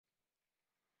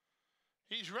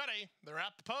He's ready. They're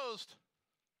at the post.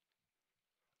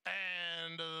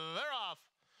 And they're off.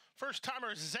 First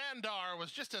timer Xandar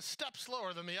was just a step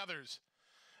slower than the others.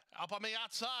 Up on the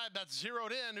outside, that's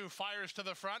zeroed in, who fires to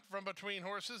the front from between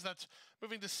horses. That's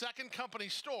moving to second, Company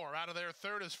Store. Out of there,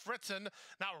 third is Fritzen.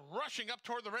 Now rushing up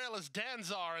toward the rail is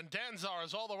Danzar, and Danzar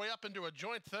is all the way up into a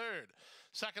joint third.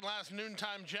 Second last,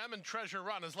 Noontime Gem, and Treasure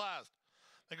Run is last.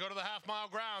 They go to the half-mile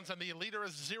grounds, and the leader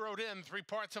is zeroed in, 3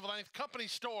 parts of a length. Company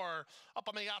Store up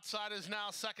on the outside is now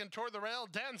second toward the rail.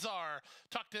 Danzar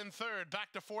tucked in third.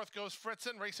 Back to fourth goes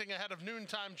Fritzen, racing ahead of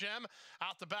Noontime Gem.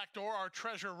 Out the back door are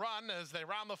Treasure Run as they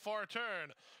round the far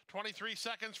turn. 23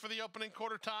 seconds for the opening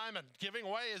quarter time, and giving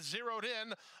way is zeroed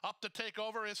in. Up to take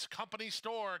over is Company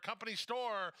Store. Company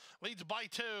Store leads by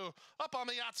 2. Up on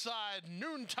the outside,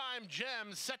 Noontime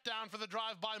Gem set down for the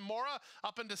drive by Mora.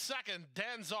 Up into second,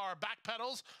 Danzar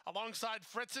backpedals alongside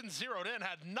Fritzen. Zeroed in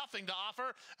had nothing to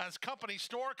offer as Company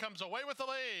Store comes away with the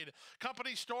lead.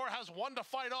 Company Store has one to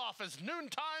fight off as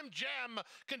Noontime Gem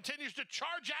continues to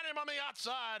charge at him on the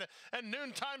outside, and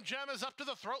Noontime Gem is up to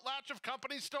the throat latch of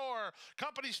Company Store.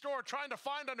 Company Store trying to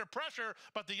find under pressure,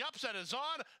 but the upset is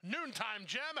on. Noontime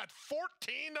Gem at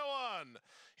 14-1.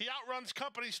 He outruns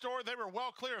Company Store. They were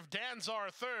well clear of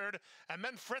Danzar third, and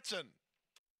then Fritzen.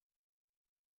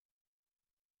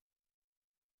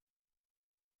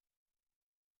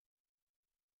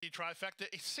 Trifecta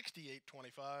is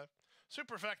 68.25.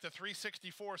 Superfecta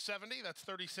 364.70. That's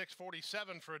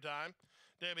 36.47 for a dime.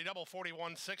 Daily double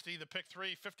 41.60. The pick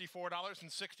 3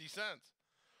 $54.60.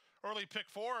 Early pick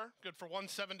 4 good for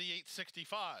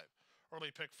 178.65.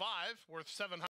 Early pick 5 worth $700.